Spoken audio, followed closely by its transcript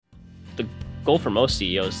the goal for most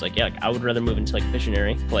CEOs is like, yeah, like I would rather move into like a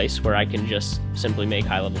visionary place where I can just simply make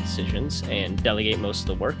high level decisions and delegate most of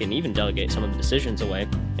the work and even delegate some of the decisions away.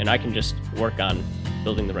 And I can just work on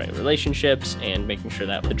building the right relationships and making sure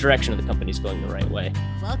that the direction of the company is going the right way.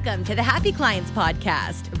 Welcome to the Happy Clients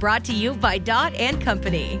Podcast, brought to you by Dot &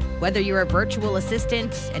 Company. Whether you're a virtual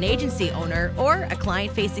assistant, an agency owner, or a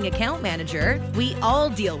client-facing account manager, we all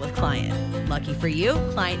deal with clients. Lucky for you,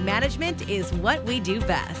 client management is what we do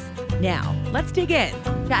best. Now, let's dig in,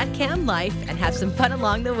 chat cam life, and have some fun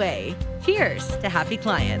along the way. Cheers to happy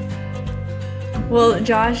clients. Well,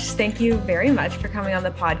 Josh, thank you very much for coming on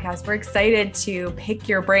the podcast. We're excited to pick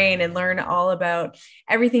your brain and learn all about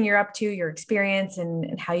everything you're up to, your experience,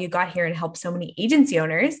 and how you got here and help so many agency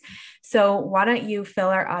owners. So why don't you fill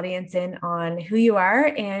our audience in on who you are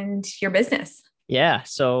and your business? Yeah.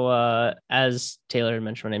 So as Taylor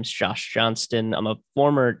mentioned, my name's Josh Johnston. I'm a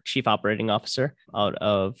former chief operating officer out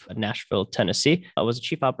of Nashville, Tennessee. I was a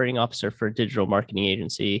chief operating officer for a digital marketing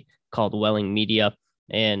agency called Welling Media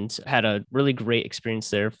and had a really great experience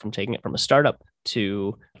there from taking it from a startup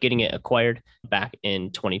to getting it acquired back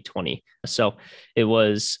in 2020. So it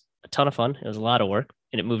was a ton of fun. It was a lot of work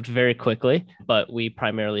and it moved very quickly, but we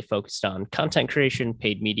primarily focused on content creation,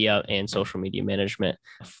 paid media, and social media management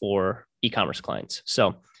for e-commerce clients.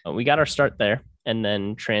 So we got our start there and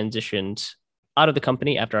then transitioned out of the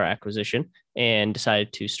company after our acquisition and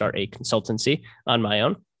decided to start a consultancy on my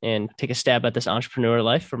own and take a stab at this entrepreneur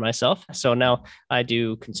life for myself. So now I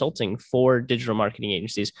do consulting for digital marketing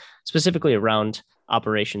agencies, specifically around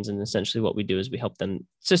operations. And essentially what we do is we help them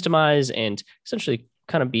systemize and essentially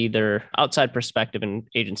kind of be their outside perspective and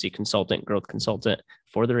agency consultant, growth consultant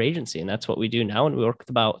for their agency. And that's what we do now. And we work with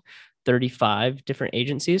about 35 different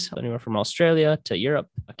agencies, anywhere from Australia to Europe,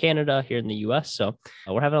 Canada, here in the US. So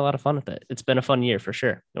we're having a lot of fun with it. It's been a fun year for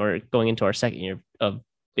sure. We're going into our second year of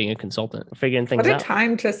being a consultant, figuring things out. What a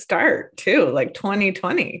time to start too, like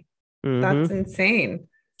 2020. Mm-hmm. That's insane.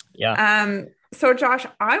 Yeah. So Josh,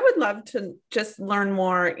 I would love to just learn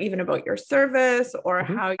more even about your service or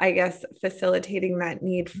how, I guess, facilitating that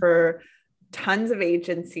need for tons of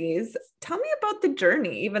agencies. Tell me about the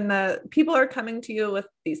journey. Even the people are coming to you with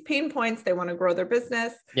these pain points. They want to grow their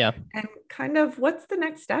business. Yeah. And kind of what's the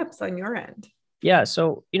next steps on your end? Yeah.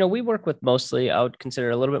 So, we work with mostly, I would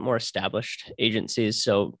consider a little bit more established agencies.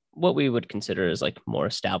 So what we would consider is like more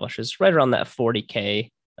established is right around that 40K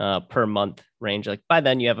per month range. Like by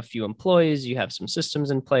then you have a few employees, you have some systems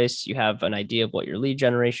in place, you have an idea of what your lead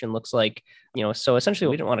generation looks like, so essentially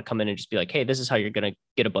we didn't want to come in and just be like, hey, this is how you're going to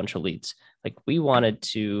get a bunch of leads. Like we wanted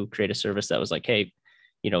to create a service that was like, hey,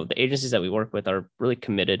 the agencies that we work with are really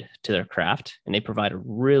committed to their craft and they provide a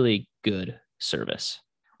really good service.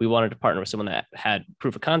 We wanted to partner with someone that had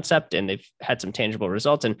proof of concept and they've had some tangible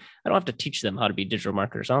results. And I don't have to teach them how to be digital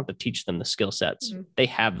marketers. I don't have to teach them the skill sets. Mm-hmm. They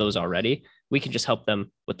have those already. We can just help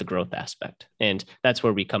them with the growth aspect. And that's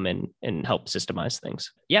where we come in and help systemize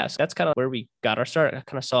things. Yeah, so that's kind of where we got our start. I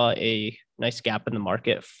kind of saw a nice gap in the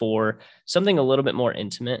market for something a little bit more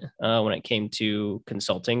intimate when it came to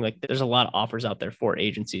consulting. Like there's a lot of offers out there for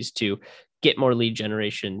agencies to get more lead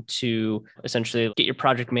generation, to essentially get your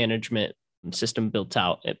project management system built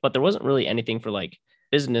out, but there wasn't really anything for like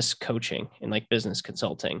business coaching and like business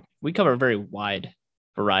consulting. We cover a very wide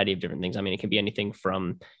variety of different things. I mean, it can be anything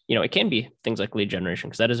from, it can be things like lead generation,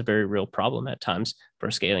 because that is a very real problem at times for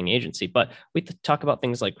a scaling agency. But we talk about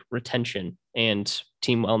things like retention and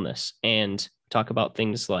team wellness, and talk about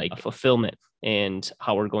things like fulfillment and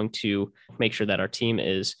how we're going to make sure that our team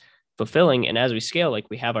is fulfilling. And as we scale, like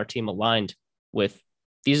we have our team aligned with,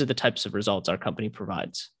 these are the types of results our company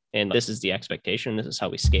provides. And this is the expectation. This is how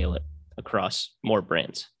we scale it across more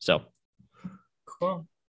brands. So cool.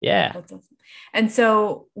 Yeah. That's awesome. And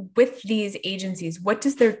so with these agencies, what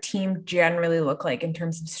does their team generally look like in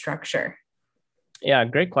terms of structure? Yeah,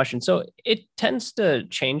 great question. So it tends to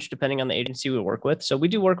change depending on the agency we work with. So we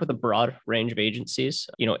do work with a broad range of agencies,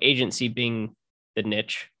 agency being the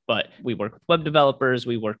niche, but we work with web developers,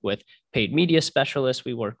 we work with paid media specialists,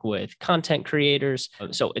 we work with content creators.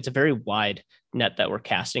 So it's a very wide net that we're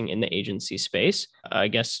casting in the agency space. I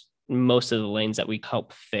guess most of the lanes that we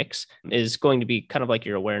help fix is going to be kind of like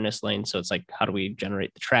your awareness lane. So it's like, how do we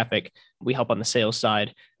generate the traffic? We help on the sales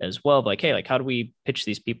side as well. Like, hey, like, how do we pitch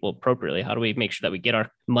these people appropriately? How do we make sure that we get our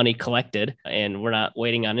money collected and we're not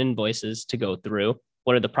waiting on invoices to go through?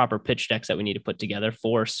 What are the proper pitch decks that we need to put together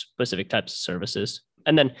for specific types of services?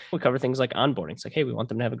 And then we cover things like onboarding. It's like, hey, we want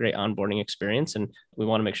them to have a great onboarding experience and we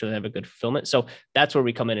want to make sure they have a good fulfillment. So that's where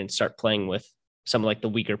we come in and start playing with some of like the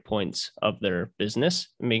weaker points of their business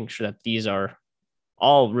and making sure that these are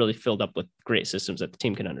all really filled up with great systems that the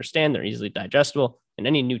team can understand. They're easily digestible And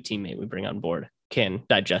any new teammate we bring on board can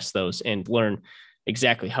digest those and learn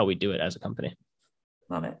exactly how we do it as a company.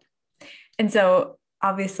 Love it. And so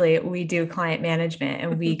obviously we do client management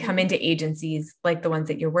and we come into agencies like the ones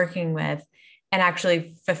that you're working with and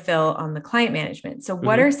actually fulfill on the client management. So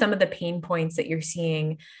what are some of the pain points that you're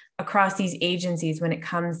seeing across these agencies when it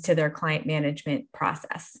comes to their client management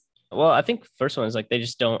process? Well, I think first one is like they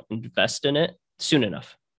just don't invest in it soon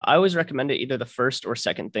enough. I always recommend it either the first or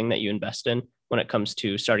second thing that you invest in when it comes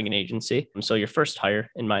to starting an agency. So your first hire,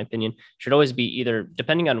 in my opinion, should always be either,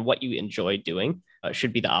 depending on what you enjoy doing,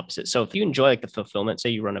 should be the opposite. So if you enjoy like the fulfillment, say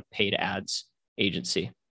you run a paid ads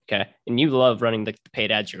agency, okay, and you love running the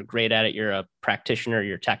paid ads, you're great at it, you're a practitioner,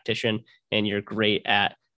 you're a tactician, and you're great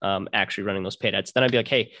at actually running those paid ads, then I'd be like,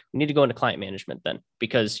 hey, we need to go into client management then,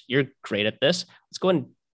 because you're great at this. Let's go and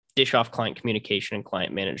dish off client communication and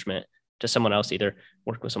client management to someone else, either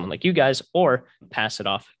work with someone like you guys or pass it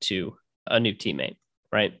off to a new teammate,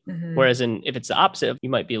 right? Whereas if it's the opposite, you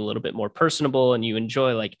might be a little bit more personable and you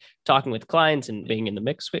enjoy like talking with clients and being in the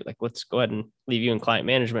mix. Wait, like let's go ahead and leave you in client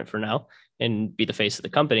management for now and be the face of the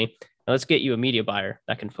company. Now let's get you a media buyer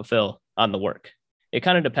that can fulfill on the work. It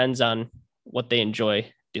kind of depends on what they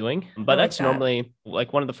enjoy doing, but that's normally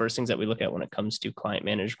like one of the first things that we look at when it comes to client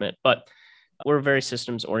management. But we're a very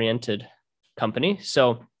systems oriented company.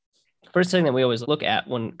 So first thing that we always look at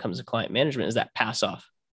when it comes to client management is that pass off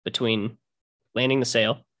between landing the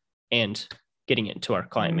sale and getting it into our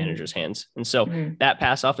client manager's hands. And so that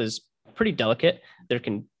pass off is pretty delicate.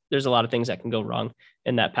 There's a lot of things that can go wrong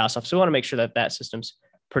in that pass off. So we want to make sure that that system's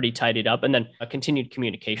pretty tidied up, and then a continued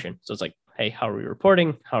communication. So it's like, hey, how are we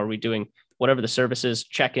reporting? How are we doing? Whatever the services,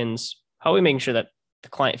 check-ins, how are we making sure that the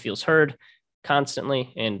client feels heard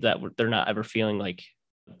constantly and that they're not ever feeling like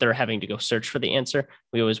they're having to go search for the answer.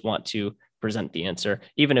 We always want to present the answer,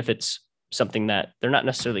 even if it's something that they're not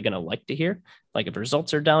necessarily going to like to hear. Like if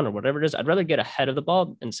results are down or whatever it is, I'd rather get ahead of the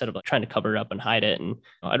ball instead of like trying to cover it up and hide it. And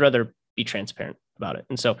I'd rather be transparent about it.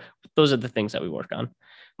 And so those are the things that we work on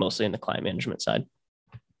mostly in the client management side.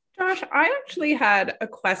 Josh, I actually had a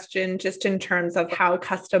question just in terms of how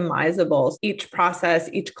customizable each process,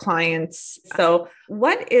 each client. So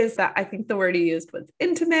what is that? I think the word you used was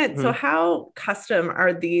intimate. So how custom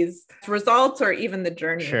are these results or even the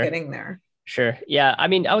journey of getting there? Sure. Yeah. I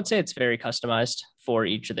mean, I would say it's very customized for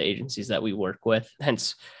each of the agencies that we work with,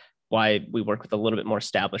 hence why we work with a little bit more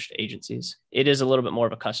established agencies. It is a little bit more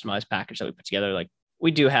of a customized package that we put together. Like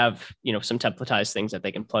we do have, some templatized things that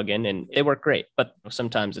they can plug in and they work great, but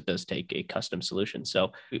sometimes it does take a custom solution.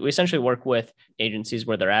 So we essentially work with agencies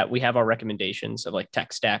where they're at. We have our recommendations of like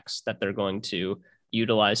tech stacks that they're going to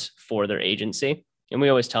utilize for their agency. And we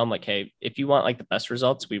always tell them like, hey, if you want like the best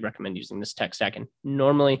results, we recommend using this tech stack. And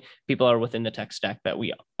normally people are within the tech stack that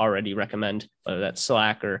we already recommend, whether that's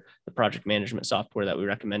Slack or the project management software that we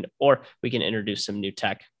recommend, or we can introduce some new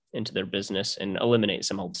tech into their business and eliminate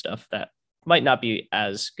some old stuff that might not be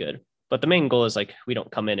as good. But the main goal is like, we don't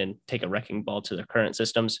come in and take a wrecking ball to their current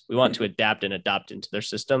systems. We want to adapt and adopt into their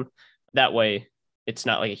system. That way it's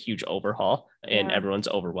not like a huge overhaul and everyone's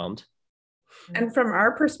overwhelmed. And from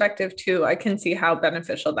our perspective too, I can see how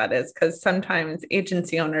beneficial that is, because sometimes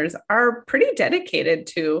agency owners are pretty dedicated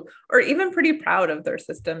to, or even pretty proud of their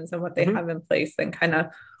systems and what they have in place, and kind of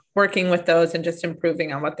working with those and just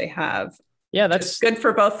improving on what they have. Yeah, that's good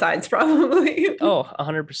for both sides, probably.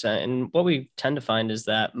 100%. And what we tend to find is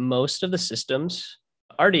that most of the systems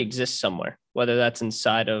already exist somewhere, whether that's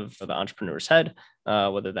inside of the entrepreneur's head,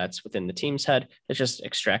 whether that's within the team's head. It's just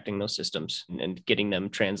extracting those systems and getting them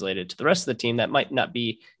translated to the rest of the team that might not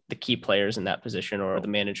be the key players in that position or the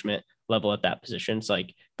management level at that position. It's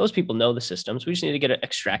like those people know the systems. We just need to get it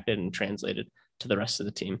extracted and translated to the rest of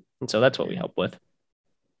the team. And so that's what we help with.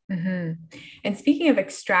 And speaking of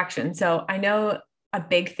extraction, so I know a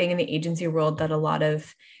big thing in the agency world that a lot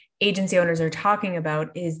of agency owners are talking about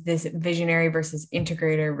is this visionary versus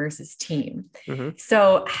integrator versus team.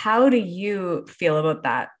 So how do you feel about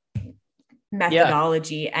that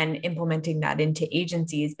methodology and implementing that into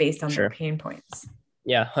agencies based on their pain points?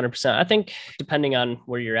 Yeah, 100%. I think depending on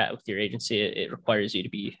where you're at with your agency, it requires you to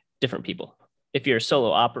be different people. If you're a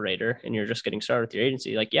solo operator and you're just getting started with your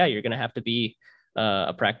agency, like, you're going to have to be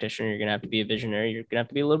a practitioner, you're going to have to be a visionary, you're going to have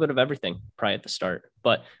to be a little bit of everything probably at the start.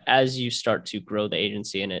 But as you start to grow the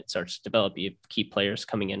agency and it starts to develop, you have key players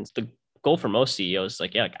coming in. The goal for most CEOs is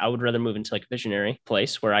like, I would rather move into like a visionary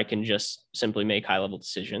place where I can just simply make high level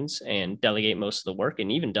decisions and delegate most of the work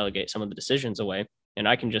and even delegate some of the decisions away. And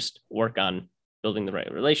I can just work on building the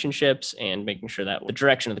right relationships and making sure that the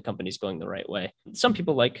direction of the company is going the right way. Some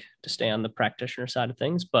people like to stay on the practitioner side of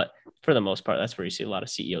things, but for the most part, that's where you see a lot of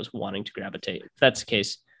CEOs wanting to gravitate. If that's the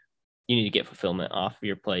case, you need to get fulfillment off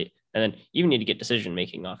your plate. And then you need to get decision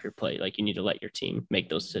making off your plate. Like you need to let your team make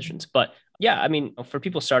those decisions. But yeah, I mean, for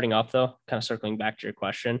people starting off though, kind of circling back to your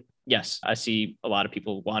question, yes, I see a lot of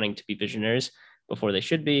people wanting to be visionaries before they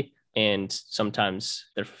should be. And sometimes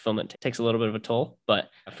their fulfillment takes a little bit of a toll. But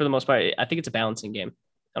for the most part, I think it's a balancing game.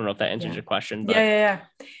 I don't know if that answers your question. But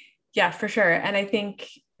Yeah, for sure. And I think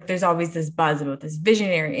there's always this buzz about this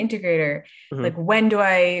visionary integrator. Mm-hmm. Like, when do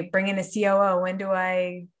I bring in a COO? When do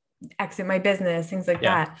I exit my business? Things like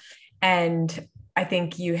that. And I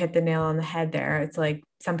think you hit the nail on the head there. It's like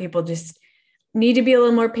some people just need to be a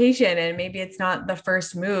little more patient, and maybe it's not the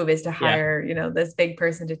first move is to hire, this big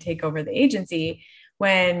person to take over the agency,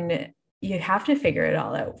 when you have to figure it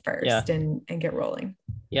all out first and get rolling.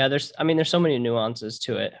 Yeah, there's so many nuances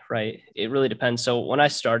to it, right? It really depends. So when I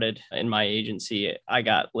started in my agency, I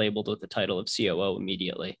got labeled with the title of COO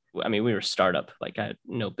immediately. I mean, we were a startup. Like, I had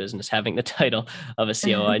no business having the title of a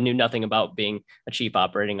COO. I knew nothing about being a chief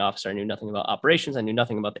operating officer. I knew nothing about operations. I knew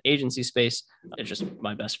nothing about the agency space. It's just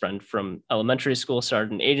my best friend from elementary school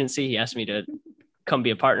started an agency. He asked me to come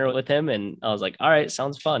be a partner with him. And I was like, all right,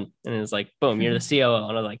 sounds fun. And it was like, boom, you're the COO.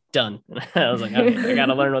 And I was like, done. And I was like, I got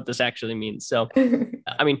to learn what this actually means. So,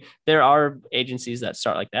 I mean, there are agencies that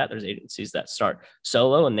start like that. There's agencies that start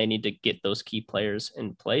solo, and they need to get those key players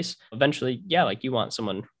in place. Eventually, like you want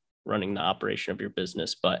someone running the operation of your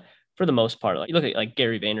business. But for the most part, like you look at like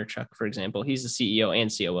Gary Vaynerchuk, for example, he's the CEO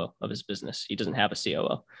and COO of his business. He doesn't have a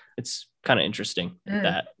COO. It's kind of interesting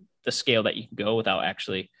that the scale that you can go without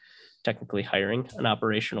actually technically hiring an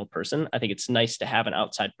operational person. I think it's nice to have an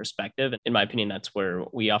outside perspective. In my opinion, that's where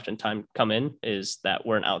we oftentimes come in, is that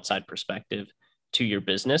we're an outside perspective to your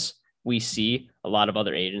business. We see a lot of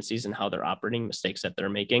other agencies and how they're operating, mistakes that they're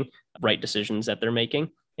making, right decisions that they're making,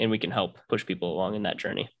 and we can help push people along in that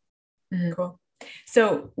journey. Cool.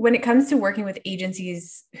 So when it comes to working with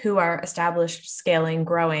agencies who are established, scaling,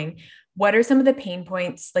 growing, what are some of the pain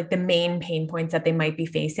points, like the main pain points that they might be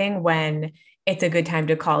facing when it's a good time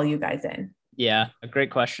to call you guys in? Yeah, a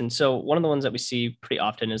great question. So one of the ones that we see pretty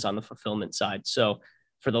often is on the fulfillment side. So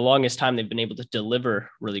for the longest time, they've been able to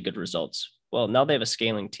deliver really good results. Well, now they have a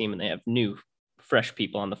scaling team and they have new, fresh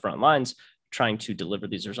people on the front lines trying to deliver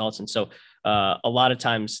these results. And so a lot of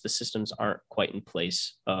times the systems aren't quite in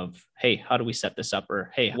place of, hey, how do we set this up?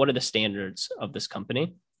 Or, hey, what are the standards of this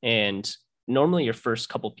company? And normally your first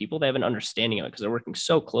couple of people, they have an understanding of it because they're working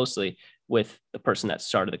so closely with the person that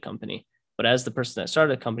started the company. But as the person that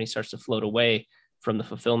started the company starts to float away from the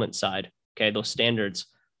fulfillment side, okay, those standards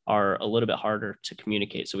are a little bit harder to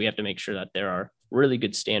communicate. So we have to make sure that there are really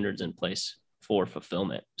good standards in place for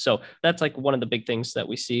fulfillment. So that's like one of the big things that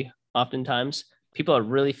we see oftentimes. People are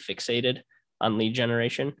really fixated on lead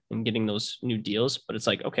generation and getting those new deals. But it's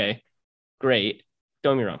like, okay, great.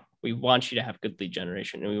 Don't get me wrong. We want you to have good lead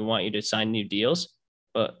generation and we want you to sign new deals.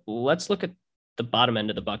 But let's look at the bottom end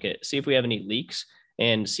of the bucket, see if we have any leaks,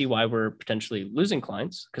 and see why we're potentially losing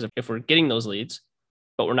clients. Because if we're getting those leads,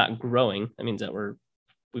 but we're not growing, that means that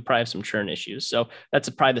we probably have some churn issues. So that's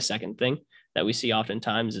probably the second thing that we see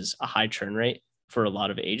oftentimes is a high churn rate for a lot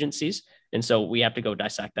of agencies. And so we have to go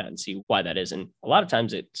dissect that and see why that is. And a lot of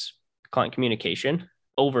times it's client communication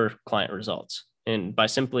over client results. And by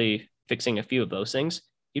simply fixing a few of those things,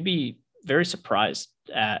 you'd be very surprised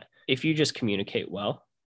at if you just communicate well,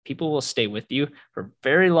 people will stay with you for a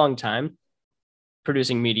very long time,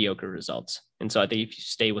 producing mediocre results. And so I think if you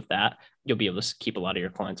stay with that, you'll be able to keep a lot of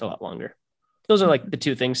your clients a lot longer. Those are like the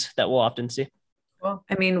two things that we'll often see. Well,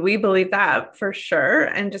 I mean, we believe that for sure.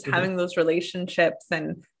 And just having those relationships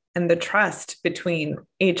and the trust between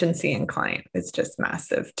agency and client is just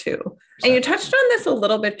massive too. And you touched on this a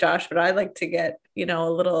little bit, Josh, but I like to get, a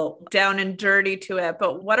little down and dirty to it.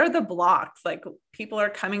 But what are the blocks? Like, people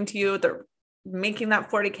are coming to you, they're making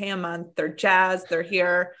that 40K a month, they're jazzed, they're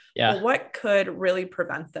here. Yeah. Well, what could really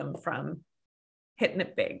prevent them from hitting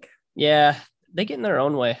it big? Yeah, they get in their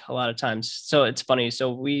own way a lot of times. So it's funny.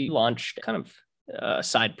 So we launched kind of a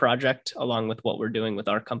side project along with what we're doing with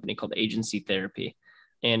our company called Agency Therapy.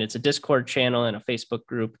 And it's a Discord channel and a Facebook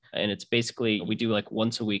group. And it's basically, we do like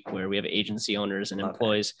once a week where we have agency owners and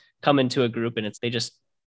employees come into a group and they just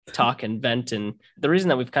talk and vent. And the reason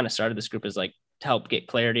that we've kind of started this group is like to help get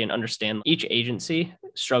clarity and understand each agency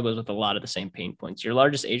struggles with a lot of the same pain points. Your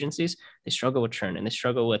largest agencies, they struggle with churn and they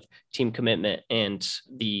struggle with team commitment and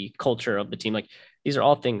the culture of the team. Like, these are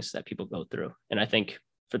all things that people go through. And I think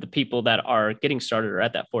for the people that are getting started or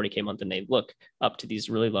at that 40K month and they look up to these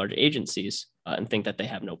really large agencies and think that they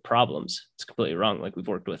have no problems, it's completely wrong. Like, we've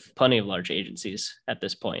worked with plenty of large agencies at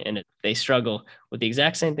this point and they struggle with the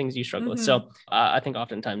exact same things you struggle with. So I think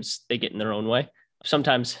oftentimes they get in their own way.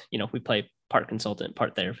 Sometimes, we play part consultant,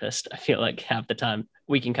 part therapist. I feel like half the time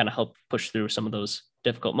we can kind of help push through some of those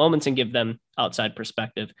difficult moments and give them outside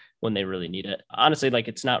perspective when they really need it. Honestly, like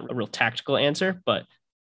it's not a real tactical answer, but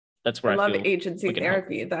that's where I love feel agency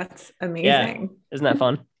therapy. help. That's amazing. Yeah. Isn't that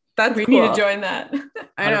fun? That's we cool. need to join that.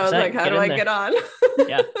 I know. It's like, how do I get on?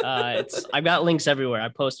 Yeah. I've got links everywhere. I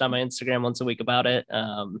post on my Instagram once a week about it.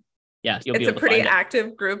 Yeah, it's a pretty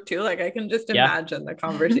active group too. Like I can just imagine the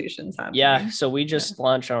conversations happening. Yeah. So we just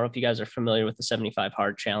launched, I don't know if you guys are familiar with the 75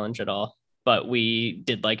 Hard Challenge at all, but we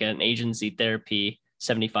did like an agency therapy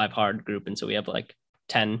 75 Hard group. And so we have like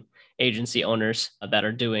 10 agency owners that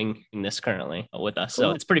are doing this currently with us. Cool.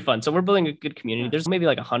 So it's pretty fun. So we're building a good community. There's maybe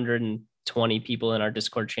like 120 people in our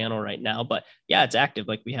Discord channel right now, but yeah, it's active.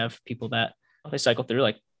 Like we have people that they cycle through.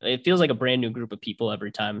 Like it feels like a brand new group of people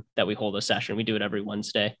every time that we hold a session. We do it every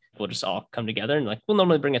Wednesday. We'll just all come together and like, we'll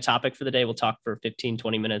normally bring a topic for the day. We'll talk for 15,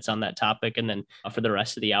 20 minutes on that topic. And then for the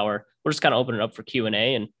rest of the hour, we're just kind of open it up for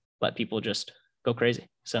Q&A and let people just go crazy.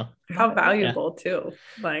 So how valuable too.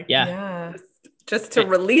 Like, yeah. Just to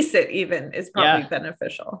release it even is probably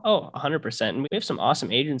beneficial. Oh, 100%. And we have some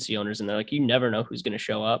awesome agency owners and they're like, you never know who's going to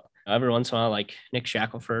show up. Every once in a while, like Nick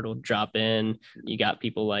Shackelford will drop in. You got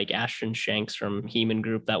people like Ashton Shanks from Heeman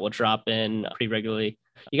Group that will drop in pretty regularly.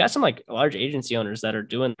 You got some like large agency owners that are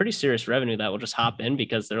doing pretty serious revenue that will just hop in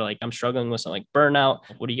because they're like, I'm struggling with some like burnout.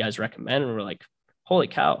 What do you guys recommend? And we're like, holy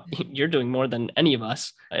cow, you're doing more than any of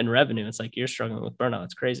us in revenue. It's like, you're struggling with burnout.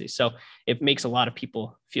 It's crazy. So it makes a lot of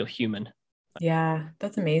people feel human. Yeah,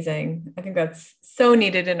 that's amazing. I think that's so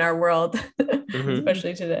needed in our world,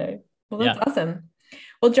 especially today. Well, that's awesome.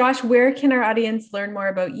 Well, Josh, where can our audience learn more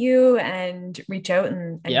about you and reach out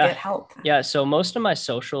and get help? Yeah. So most of my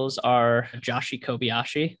socials are Joshi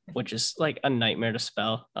Kobayashi, which is like a nightmare to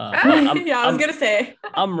spell. I was going to say.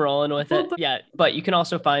 I'm rolling with it. Yeah. But you can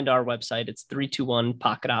also find our website. It's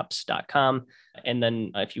 321pocketops.com. And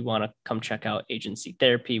then if you want to come check out agency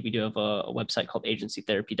therapy, we do have a website called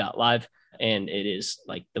agencytherapy.live. And it is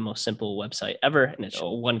like the most simple website ever. And it's a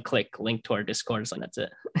one-click link to our Discord. And that's it.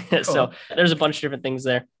 Cool. So there's a bunch of different things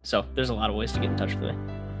there. So there's a lot of ways to get in touch with me.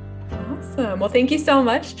 Awesome. Well, thank you so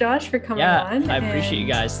much, Josh, for coming on. I appreciate you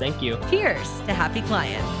guys. Thank you. Cheers to happy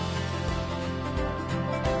clients.